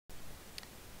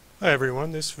Hi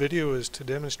everyone, this video is to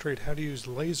demonstrate how to use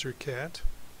Lasercat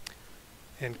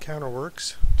and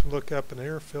CounterWorks to look up an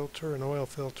air filter and oil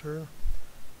filter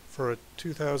for a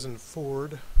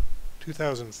 2004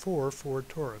 Ford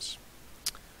Taurus.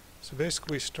 So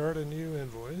basically we start a new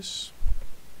invoice,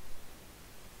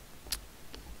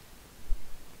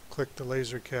 click the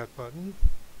Lasercat button,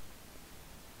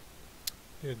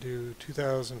 you do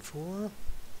 2004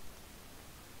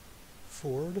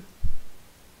 Ford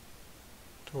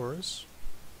Taurus,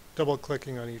 double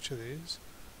clicking on each of these.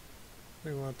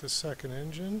 We want the second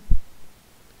engine,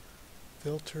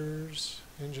 filters,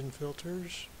 engine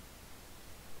filters.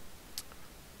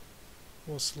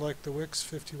 We'll select the Wix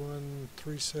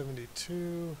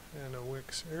 51372 and a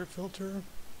Wix air filter.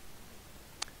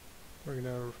 We're going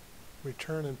to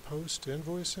return and post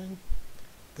invoicing.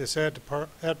 This add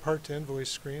part to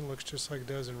invoice screen looks just like it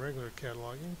does in regular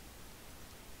cataloging.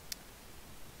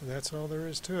 And that's all there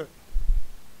is to it.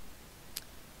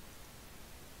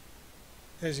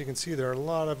 As you can see, there are a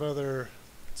lot of other,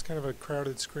 it's kind of a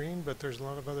crowded screen, but there's a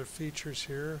lot of other features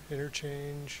here.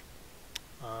 Interchange,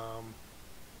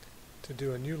 to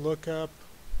do a new lookup,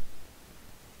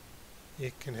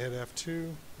 you can hit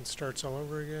F2, it starts all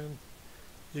over again.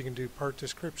 You can do part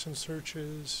description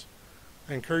searches.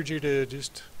 I encourage you to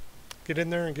just get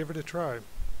in there and give it a try.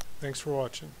 Thanks for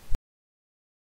watching.